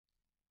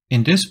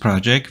In this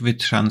project, we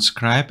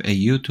transcribe a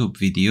YouTube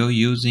video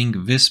using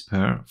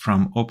Whisper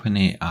from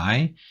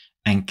OpenAI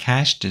and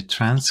cache the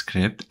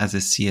transcript as a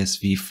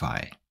CSV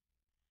file.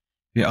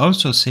 We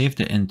also save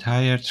the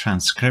entire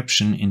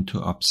transcription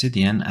into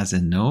Obsidian as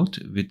a note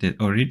with the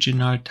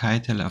original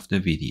title of the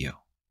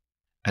video.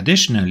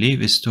 Additionally,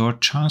 we store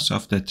chunks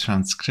of the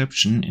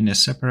transcription in a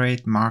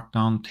separate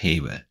markdown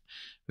table,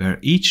 where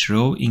each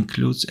row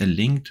includes a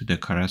link to the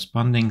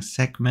corresponding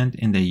segment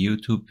in the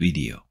YouTube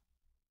video.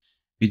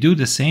 We do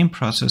the same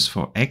process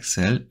for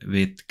Excel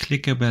with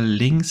clickable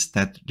links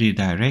that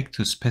redirect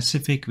to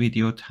specific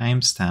video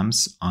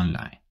timestamps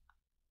online.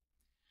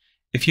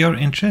 If you're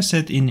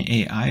interested in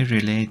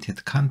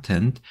AI-related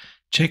content,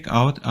 check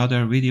out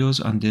other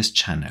videos on this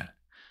channel.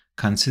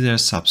 Consider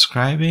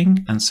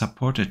subscribing and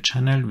support the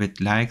channel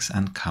with likes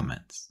and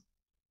comments.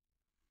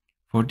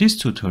 For this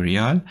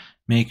tutorial,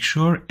 make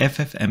sure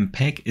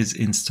ffmpeg is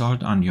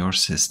installed on your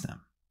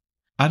system.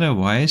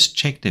 Otherwise,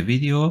 check the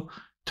video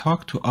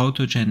Talk to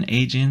AutoGen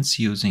agents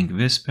using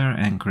Whisper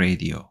and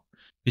Gradio,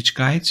 which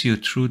guides you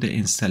through the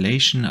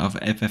installation of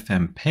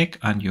ffmpeg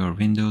on your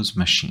Windows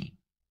machine.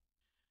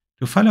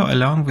 To follow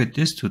along with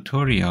this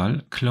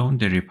tutorial, clone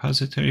the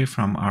repository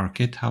from our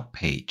GitHub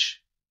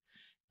page.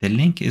 The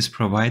link is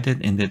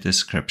provided in the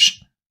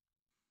description.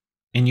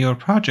 In your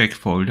project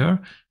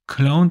folder,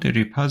 clone the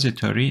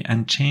repository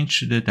and change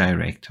to the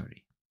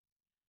directory.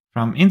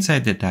 From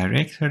inside the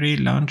directory,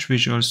 launch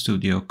Visual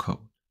Studio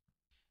Code.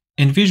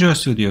 In Visual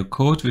Studio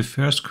Code, we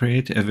first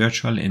create a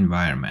virtual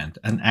environment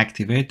and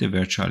activate the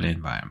virtual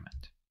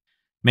environment.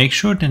 Make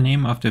sure the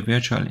name of the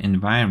virtual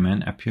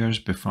environment appears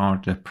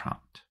before the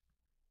prompt.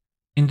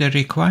 In the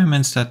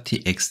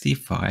requirements.txt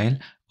file,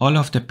 all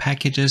of the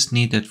packages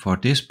needed for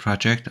this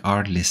project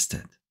are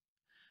listed.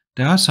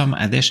 There are some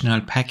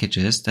additional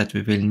packages that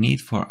we will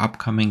need for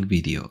upcoming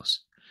videos,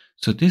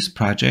 so this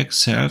project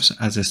serves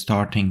as a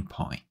starting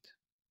point.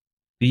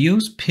 We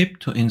use pip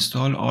to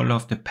install all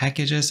of the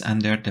packages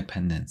and their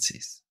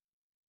dependencies.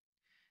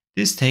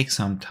 This takes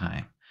some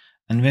time,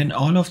 and when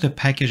all of the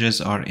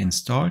packages are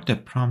installed, the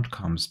prompt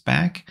comes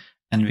back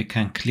and we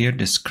can clear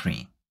the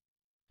screen.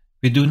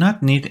 We do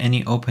not need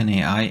any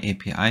OpenAI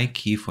API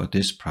key for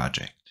this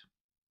project.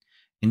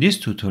 In this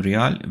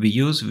tutorial, we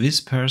use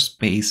Whisper's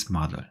base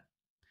model.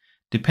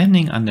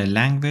 Depending on the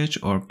language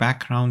or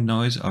background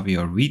noise of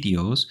your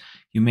videos,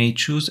 you may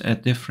choose a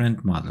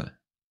different model.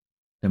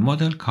 The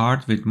model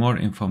card with more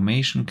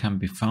information can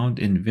be found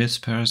in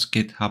Whisper's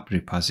GitHub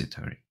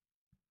repository.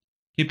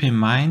 Keep in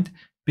mind,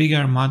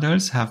 bigger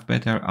models have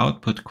better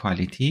output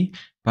quality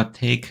but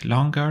take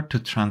longer to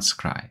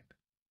transcribe.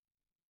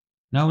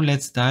 Now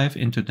let's dive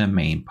into the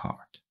main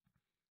part.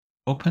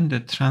 Open the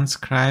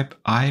Transcribe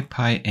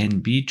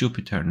IPyNB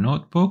Jupyter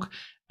notebook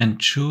and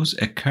choose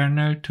a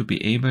kernel to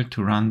be able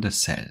to run the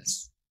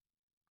cells.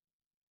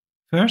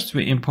 First,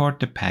 we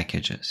import the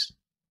packages.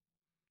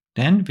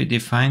 Then we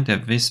define the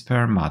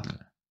Whisper model.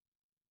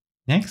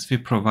 Next, we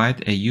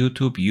provide a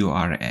YouTube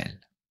URL.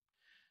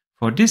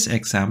 For this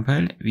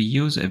example, we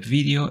use a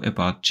video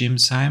about Jim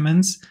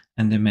Simons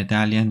and the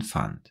Medallion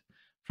Fund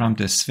from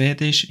the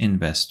Swedish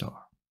Investor.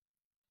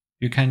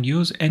 You can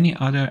use any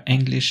other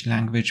English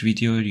language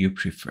video you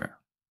prefer.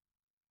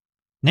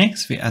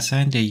 Next, we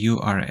assign the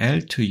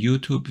URL to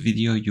YouTube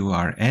video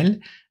URL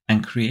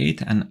and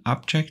create an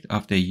object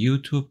of the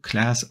YouTube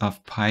class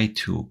of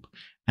PyTube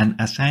and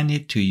assign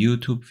it to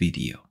YouTube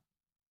video.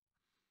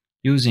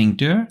 Using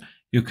dir,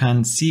 you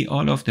can see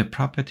all of the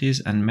properties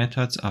and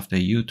methods of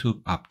the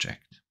YouTube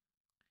object.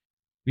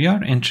 We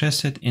are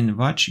interested in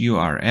watch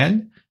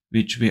URL,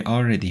 which we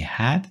already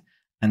had,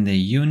 and the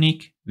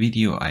unique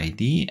video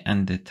ID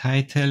and the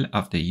title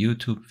of the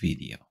YouTube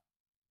video.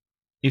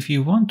 If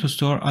you want to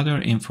store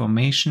other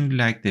information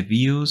like the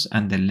views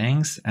and the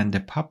length and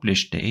the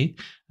publish date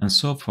and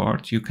so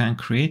forth, you can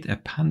create a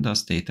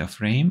pandas data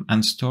frame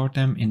and store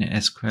them in a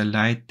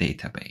SQLite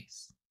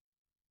database.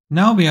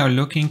 Now we are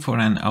looking for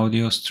an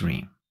audio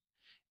stream.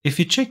 If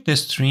we check the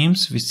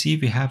streams, we see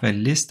we have a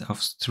list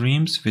of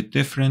streams with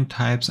different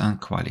types and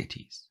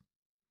qualities.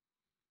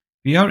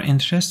 We are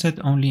interested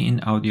only in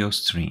audio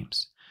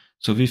streams,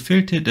 so we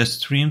filter the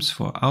streams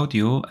for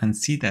audio and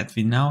see that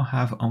we now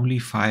have only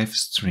 5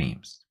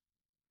 streams.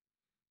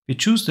 We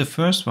choose the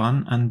first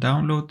one and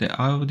download the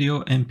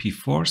audio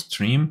MP4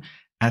 stream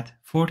at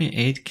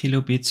 48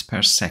 kilobits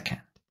per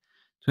second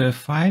to a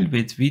file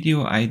with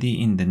video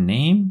ID in the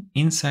name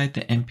inside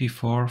the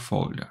MP4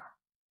 folder.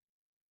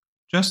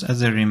 Just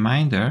as a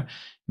reminder,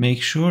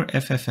 make sure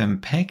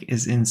ffmpeg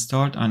is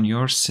installed on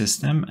your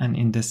system and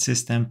in the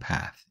system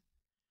path.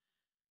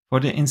 For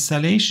the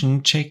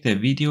installation, check the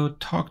video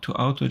Talk to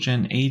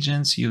AutoGen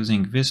agents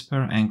using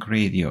Whisper and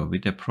Gradio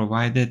with the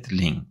provided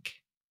link.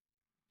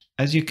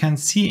 As you can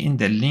see in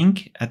the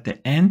link at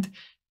the end,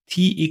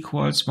 t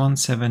equals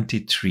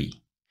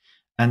 173.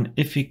 And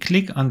if we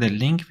click on the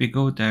link, we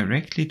go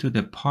directly to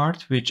the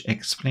part which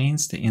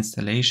explains the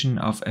installation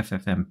of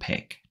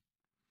ffmpeg.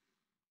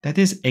 That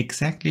is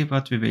exactly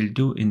what we will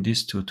do in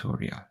this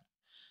tutorial.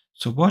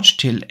 So watch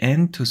till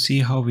end to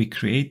see how we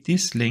create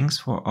these links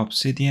for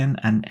Obsidian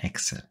and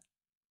Excel.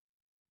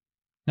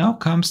 Now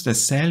comes the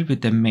cell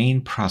with the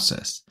main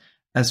process,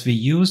 as we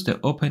use the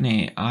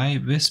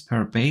OpenAI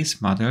Whisper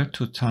base model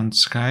to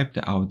transcribe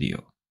the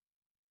audio.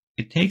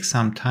 It takes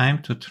some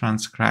time to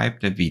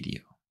transcribe the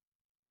video.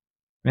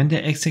 When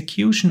the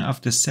execution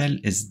of the cell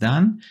is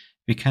done,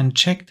 we can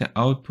check the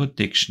output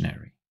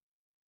dictionary.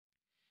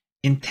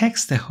 In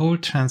text, the whole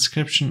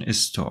transcription is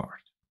stored.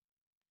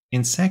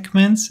 In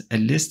segments, a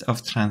list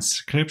of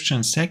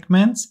transcription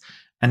segments,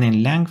 and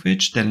in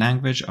language, the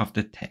language of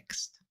the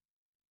text.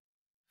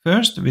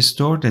 First, we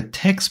store the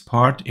text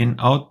part in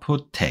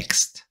output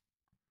text.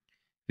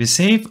 We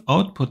save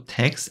output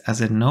text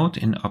as a note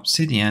in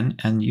Obsidian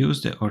and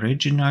use the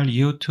original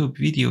YouTube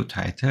video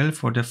title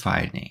for the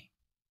file name.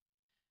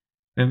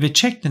 When we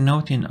check the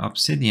note in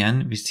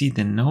Obsidian, we see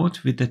the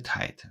note with the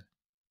title.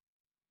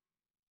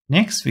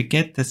 Next, we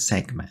get the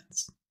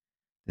segments.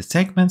 The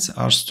segments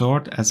are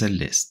stored as a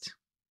list.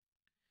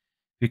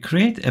 We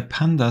create a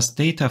pandas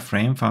data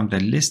frame from the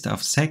list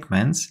of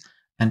segments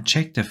and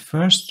check the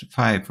first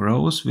 5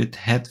 rows with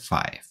head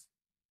 5.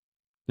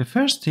 The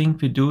first thing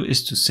we do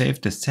is to save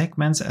the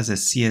segments as a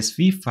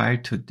CSV file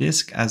to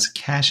disk as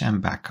cache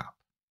and backup.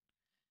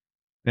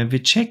 When we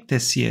check the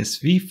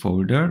CSV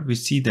folder, we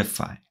see the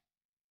file.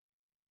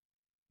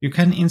 You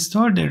can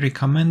install the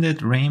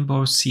recommended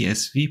Rainbow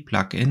CSV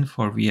plugin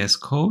for VS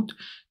Code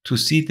to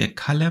see the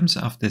columns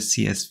of the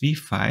CSV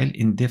file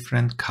in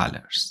different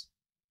colors.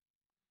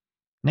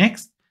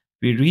 Next,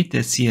 we read the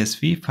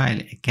CSV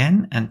file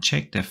again and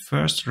check the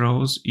first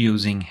rows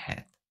using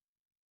head.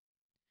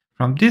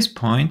 From this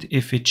point,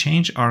 if we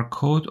change our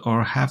code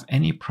or have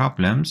any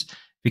problems,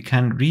 we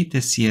can read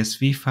the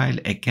CSV file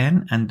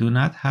again and do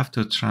not have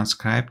to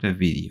transcribe the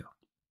video.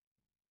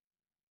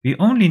 We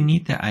only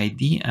need the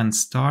ID and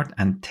start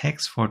and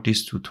text for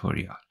this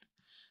tutorial.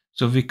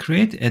 So we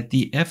create a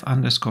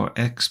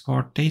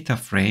df_export data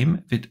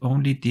frame with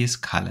only these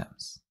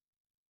columns.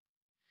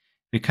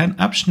 We can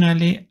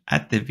optionally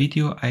add the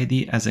video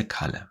ID as a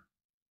column.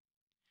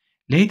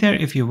 Later,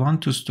 if you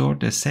want to store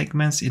the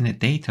segments in a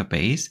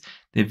database,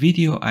 the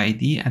video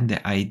ID and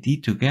the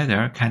ID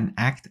together can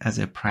act as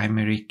a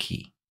primary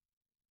key.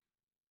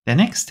 The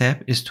next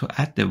step is to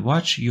add the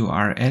watch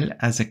URL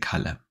as a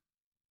column.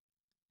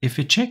 If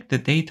we check the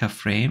data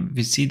frame,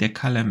 we see the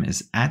column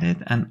is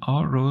added and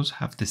all rows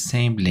have the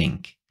same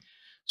link.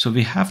 So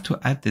we have to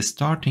add the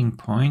starting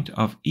point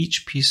of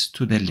each piece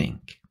to the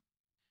link.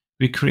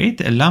 We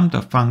create a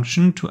Lambda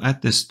function to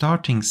add the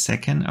starting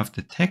second of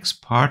the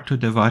text part to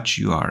the watch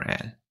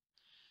URL.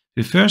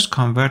 We first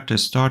convert the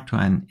start to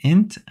an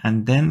int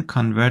and then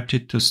convert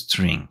it to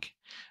string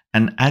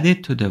and add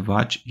it to the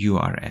watch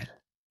URL.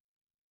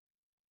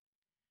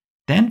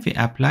 Then we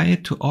apply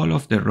it to all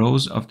of the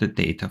rows of the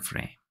data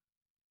frame.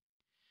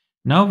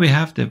 Now we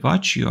have the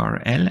watch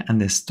URL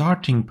and the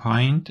starting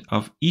point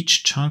of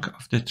each chunk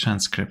of the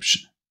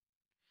transcription.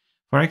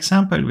 For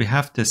example, we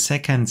have the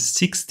second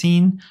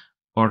 16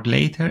 or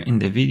later in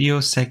the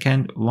video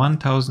second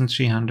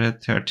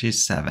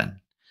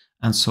 1337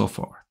 and so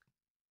forth.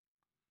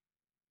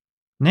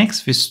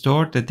 Next, we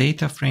store the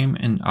data frame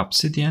in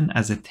Obsidian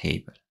as a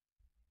table.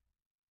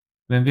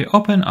 When we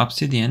open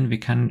Obsidian, we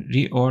can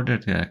reorder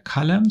the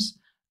columns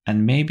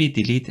and maybe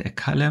delete a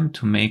column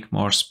to make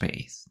more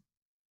space.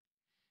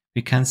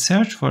 We can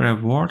search for a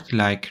word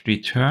like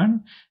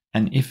return,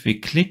 and if we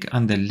click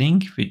on the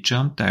link, we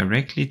jump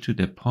directly to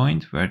the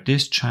point where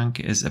this chunk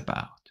is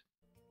about.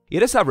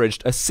 It has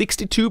averaged a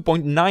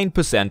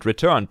 62.9%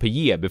 return per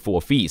year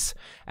before fees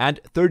and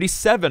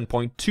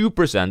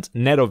 37.2%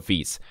 net of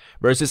fees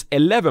versus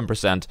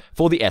 11%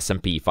 for the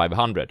S&P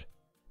 500.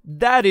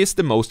 That is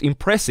the most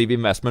impressive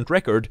investment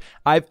record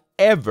I've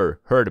ever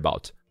heard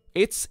about.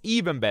 It's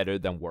even better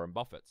than Warren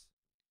Buffett's.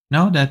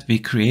 Now that we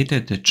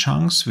created the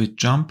chunks with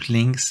jump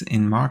links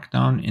in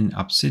Markdown in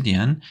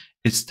Obsidian,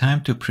 it's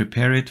time to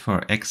prepare it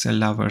for Excel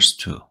lovers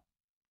too.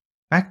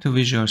 Back to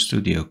Visual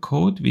Studio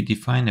Code, we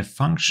define a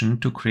function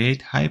to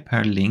create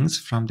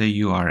hyperlinks from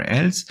the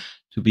URLs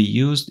to be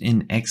used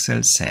in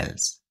Excel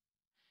cells.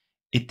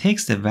 It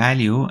takes the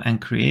value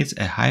and creates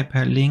a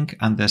hyperlink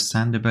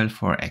understandable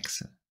for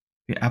Excel.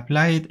 We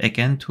apply it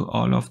again to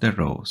all of the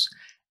rows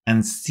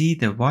and see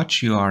the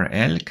watch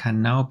URL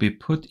can now be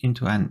put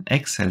into an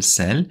Excel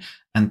cell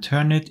and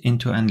turn it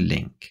into a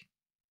link.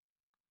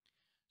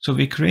 So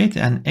we create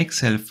an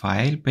Excel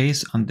file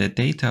based on the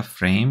data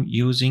frame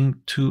using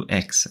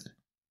toExcel.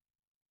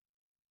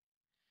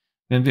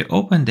 When we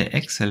open the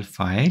Excel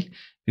file,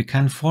 we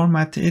can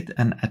format it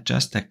and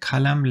adjust the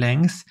column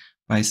length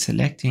by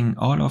selecting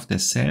all of the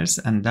cells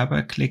and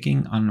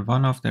double-clicking on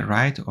one of the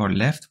right or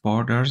left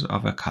borders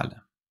of a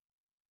column.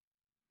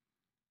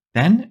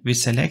 Then we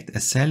select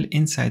a cell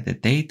inside the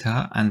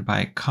data and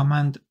by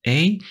Command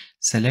A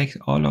select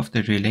all of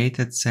the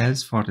related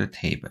cells for the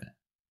table.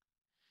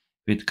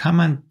 With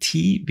Command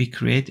T we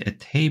create a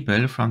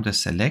table from the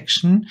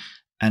selection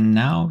and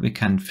now we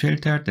can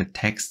filter the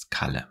text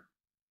column.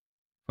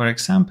 For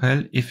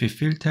example, if we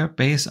filter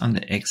based on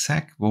the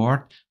exact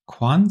word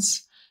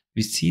quants,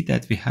 we see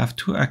that we have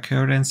 2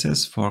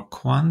 occurrences for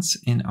quants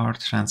in our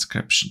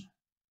transcription.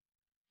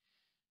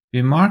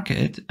 We mark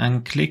it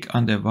and click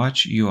on the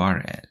watch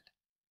URL.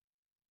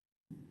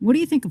 What do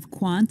you think of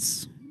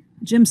quants?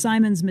 Jim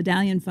Simon's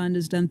Medallion Fund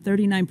has done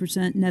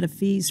 39% net of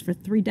fees for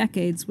 3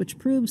 decades, which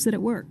proves that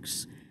it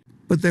works.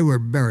 But they were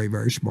very,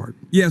 very smart.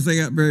 Yes, they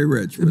got very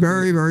rich.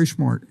 Very, very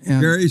smart.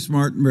 And very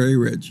smart and very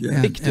rich,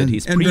 yeah.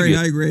 And very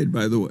high grade,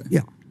 by the way.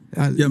 Yeah.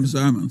 Jim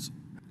Simons.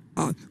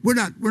 We're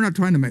not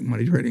trying to make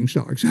money trading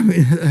stocks. I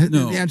mean,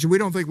 no. The answer, we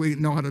don't think we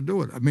know how to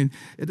do it. I mean,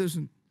 it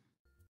isn't.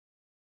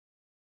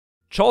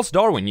 Charles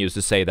Darwin used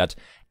to say that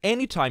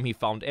anytime he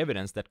found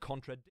evidence that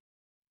contradicted.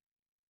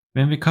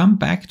 When we come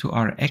back to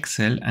our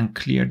Excel and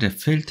clear the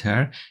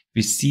filter,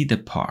 we see the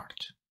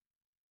part.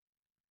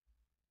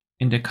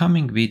 In the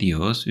coming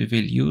videos, we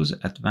will use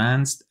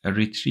advanced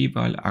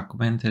retrieval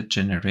augmented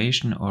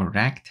generation or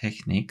RAG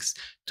techniques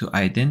to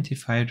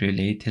identify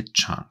related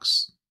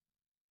chunks.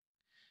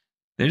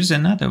 There is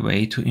another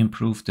way to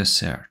improve the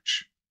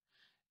search.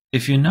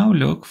 If you now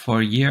look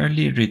for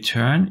yearly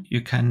return,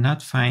 you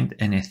cannot find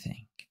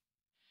anything.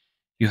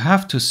 You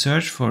have to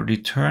search for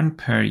return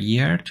per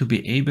year to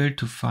be able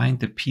to find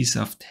the piece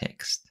of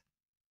text.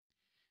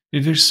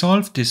 We will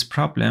solve this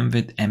problem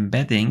with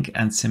embedding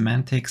and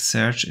semantic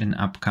search in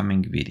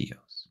upcoming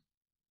videos.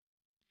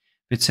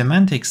 With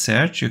semantic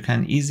search, you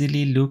can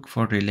easily look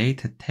for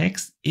related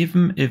text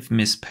even if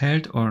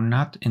misspelled or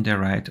not in the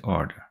right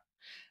order,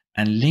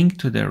 and link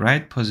to the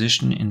right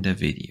position in the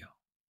video.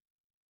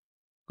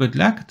 Good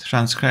luck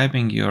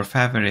transcribing your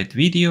favorite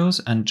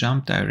videos and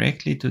jump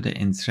directly to the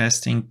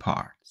interesting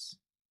part.